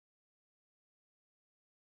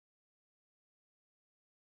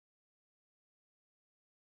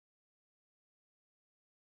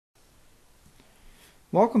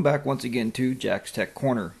Welcome back once again to Jack's Tech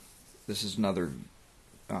Corner. This is another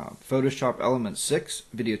Photoshop Element 6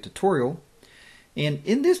 video tutorial. And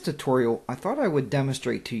in this tutorial, I thought I would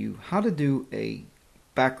demonstrate to you how to do a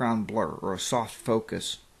background blur or a soft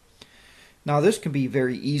focus. Now this can be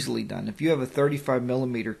very easily done. If you have a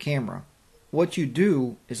 35mm camera, what you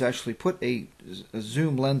do is actually put a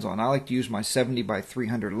zoom lens on. I like to use my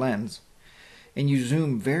 70x300 lens. And you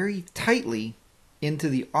zoom very tightly into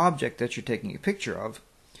the object that you're taking a picture of.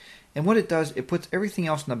 And what it does, it puts everything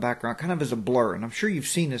else in the background kind of as a blur. And I'm sure you've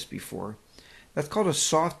seen this before. That's called a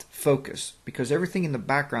soft focus because everything in the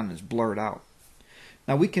background is blurred out.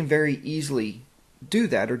 Now we can very easily do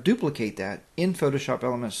that or duplicate that in Photoshop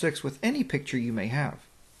Element 6 with any picture you may have.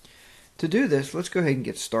 To do this, let's go ahead and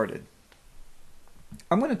get started.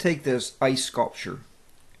 I'm going to take this ice sculpture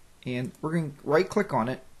and we're going to right click on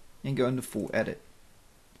it and go into Full Edit.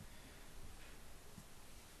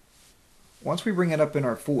 Once we bring it up in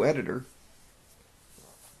our full editor,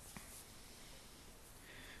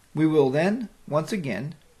 we will then once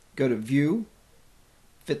again go to View,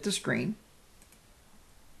 Fit to Screen.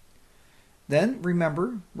 Then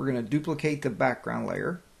remember, we're going to duplicate the background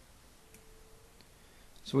layer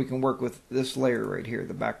so we can work with this layer right here,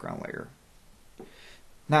 the background layer.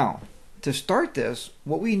 Now, to start this,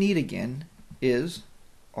 what we need again is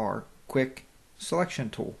our quick selection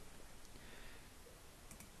tool.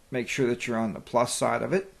 Make sure that you're on the plus side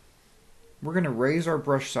of it. We're going to raise our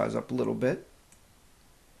brush size up a little bit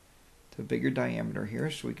to a bigger diameter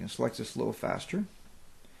here so we can select this a little faster.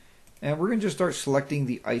 And we're going to just start selecting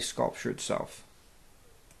the ice sculpture itself.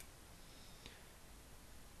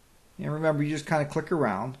 And remember, you just kind of click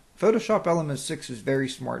around. Photoshop Element 6 is very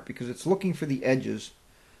smart because it's looking for the edges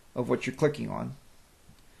of what you're clicking on.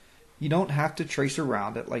 You don't have to trace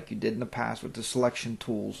around it like you did in the past with the selection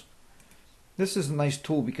tools. This is a nice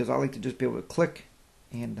tool because I like to just be able to click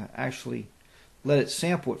and actually let it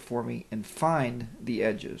sample it for me and find the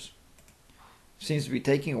edges. Seems to be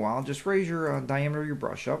taking a while. Just raise your diameter of your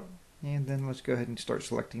brush up and then let's go ahead and start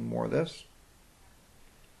selecting more of this.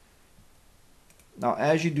 Now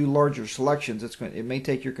as you do larger selections, it may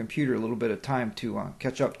take your computer a little bit of time to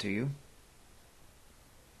catch up to you.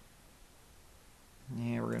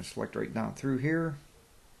 And we're going to select right down through here.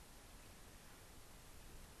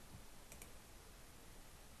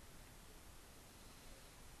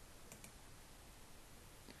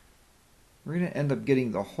 We're going to end up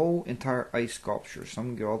getting the whole entire ice sculpture. So I'm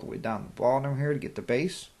going to go all the way down the bottom here to get the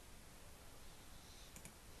base.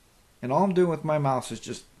 And all I'm doing with my mouse is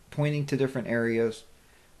just pointing to different areas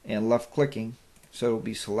and left clicking so it'll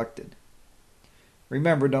be selected.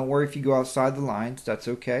 Remember, don't worry if you go outside the lines, that's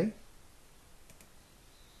okay.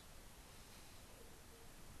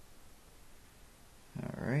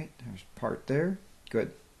 Alright, there's part there.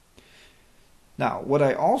 Good. Now, what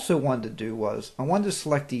I also wanted to do was, I wanted to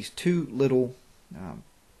select these two little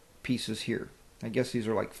pieces here. I guess these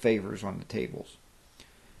are like favors on the tables.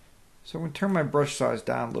 So I'm going to turn my brush size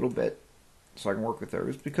down a little bit so I can work with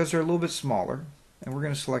those because they're a little bit smaller. And we're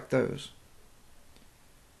going to select those.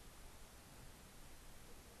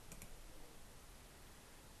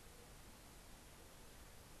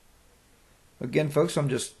 Again, folks, I'm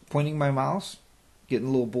just pointing my mouse, getting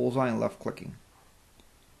a little bullseye and left clicking.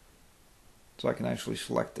 So I can actually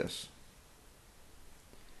select this.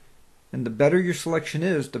 And the better your selection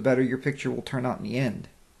is, the better your picture will turn out in the end.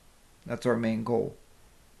 That's our main goal.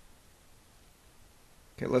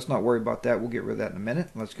 Okay, let's not worry about that. We'll get rid of that in a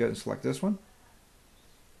minute. Let's go ahead and select this one.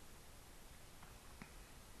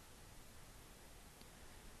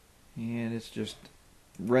 And it's just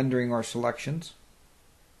rendering our selections.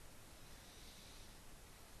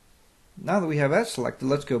 Now that we have that selected,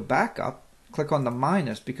 let's go back up. Click on the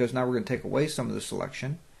minus because now we're going to take away some of the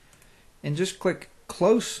selection. And just click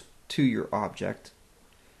close to your object.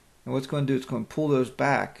 And what it's going to do, it's going to pull those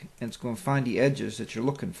back and it's going to find the edges that you're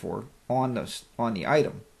looking for on the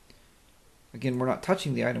item. Again, we're not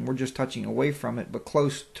touching the item, we're just touching away from it, but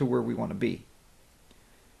close to where we want to be.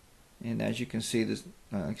 And as you can see, this,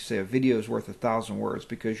 like I say, a video is worth 1,000 words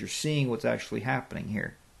because you're seeing what's actually happening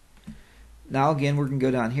here. Now again, we're going to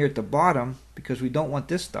go down here at the bottom because we don't want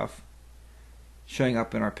this stuff showing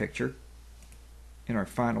up in our picture, in our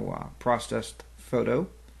final processed photo.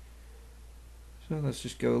 So let's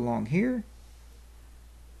just go along here.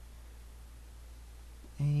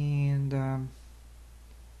 And go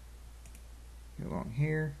along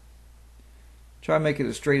here. Try to make it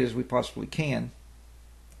as straight as we possibly can.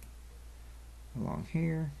 Along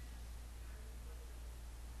here.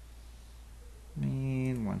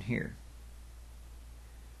 And one here.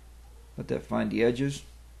 Let that find the edges.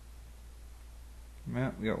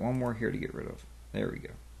 Well, we got one more here to get rid of. There we go.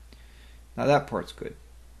 Now that part's good.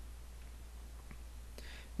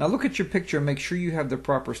 Now look at your picture and make sure you have the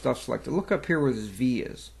proper stuff selected. Look up here where this V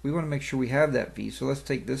is. We want to make sure we have that V. So let's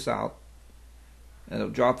take this out. And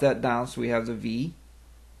it'll drop that down so we have the V.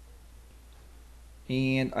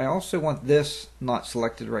 And I also want this not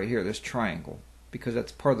selected right here, this triangle, because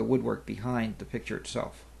that's part of the woodwork behind the picture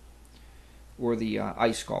itself, or the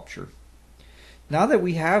ice sculpture. Now that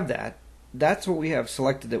we have that, that's what we have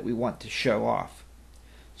selected that we want to show off.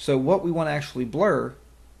 So what we want to actually blur,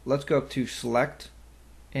 let's go up to Select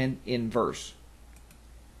and Inverse.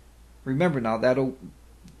 Remember now, that'll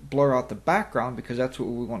blur out the background because that's what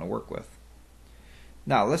we want to work with.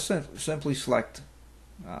 Now let's simply select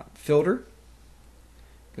Filter,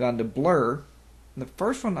 go down to Blur. And the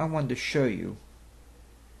first one I wanted to show you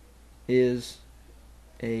is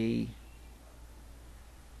the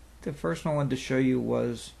first one I wanted to show you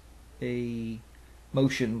was a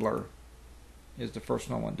motion blur. Is the first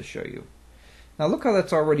one I wanted to show you. Now look how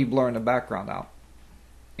that's already blurring the background out.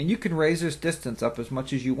 And you can raise this distance up as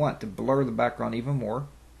much as you want to blur the background even more.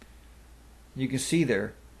 You can see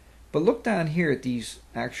there. But look down here at these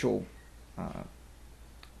actual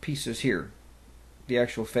pieces here. The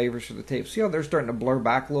actual favors for the tape. See how they're starting to blur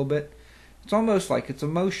back a little bit? It's almost like it's a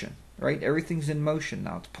motion, right? Everything's in motion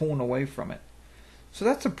now. It's pulling away from it. So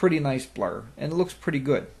that's a pretty nice blur, and it looks pretty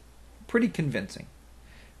good. Pretty convincing.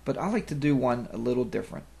 But I like to do one a little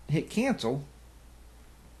different. Hit cancel,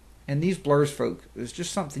 and these blurs, folks, is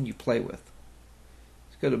just something you play with.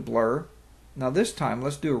 Let's go to blur. Now this time,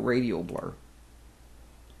 let's do a radial blur.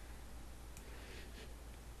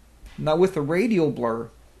 Now with a radial blur,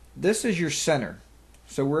 this is your center.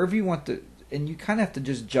 So wherever you want to, and you kind of have to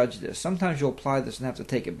just judge this. Sometimes you'll apply this and have to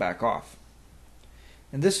take it back off.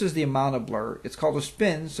 And this is the amount of blur. It's called a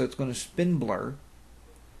spin, so it's going to spin blur.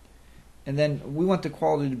 And then we want the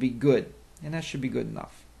quality to be good, and that should be good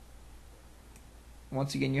enough.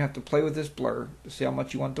 Once again, you have to play with this blur to see how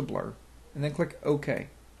much you want to blur, and then click OK.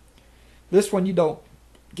 This one you don't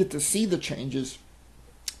get to see the changes,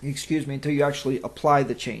 excuse me, until you actually apply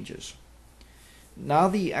the changes. Now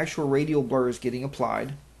the actual radial blur is getting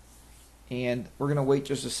applied, and we're going to wait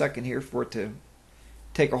just a second here for it to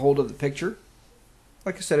take a hold of the picture.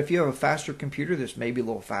 Like I said, if you have a faster computer, this may be a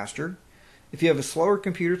little faster. If you have a slower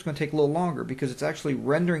computer, it's going to take a little longer because it's actually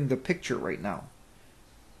rendering the picture right now.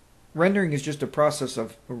 Rendering is just a process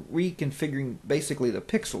of reconfiguring basically the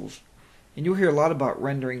pixels. And you'll hear a lot about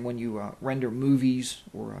rendering when you render movies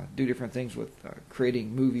or do different things with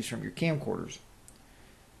creating movies from your camcorders.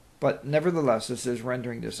 But nevertheless, this is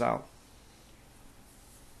rendering this out.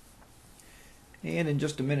 And in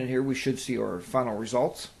just a minute here, we should see our final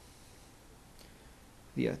results.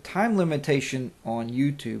 The time limitation on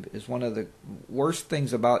YouTube is one of the worst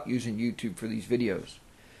things about using YouTube for these videos.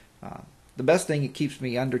 The best thing, it keeps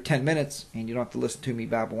me under 10 minutes and you don't have to listen to me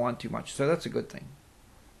babble on too much, so that's a good thing.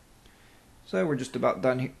 So we're just about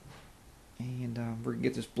done here, and we're going to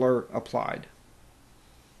get this blur applied.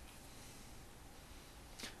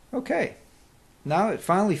 Okay, now it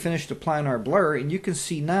finally finished applying our blur, and you can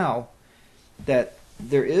see now that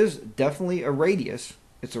there is definitely a radius.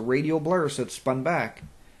 It's a radial blur, so it's spun back.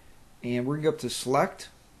 And we're going to go up to Select,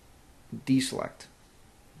 Deselect.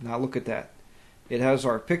 Now look at that. It has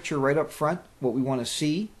our picture right up front, what we want to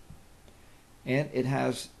see. And it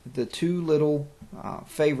has the two little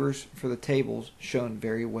favors for the tables shown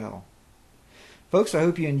very well. Folks, I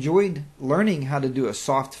hope you enjoyed learning how to do a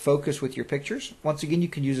soft focus with your pictures. Once again, you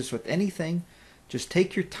can use this with anything. Just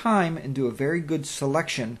take your time and do a very good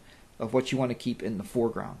selection of what you want to keep in the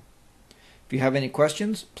foreground. If you have any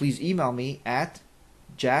questions, please email me at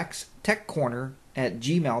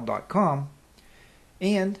jackstechcorner@gmail.com,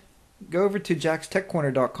 and go over to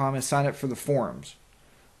jackstechcorner.com and sign up for the forums.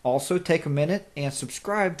 Also, take a minute and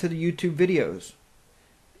subscribe to the YouTube videos,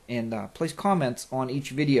 and place comments on each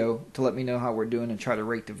video to let me know how we're doing and try to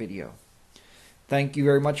rate the video. Thank you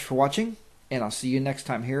very much for watching, and I'll see you next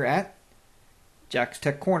time here at Jack's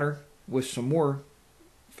Tech Corner with some more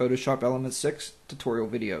Photoshop Element 6 tutorial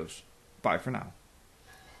videos. Bye for now.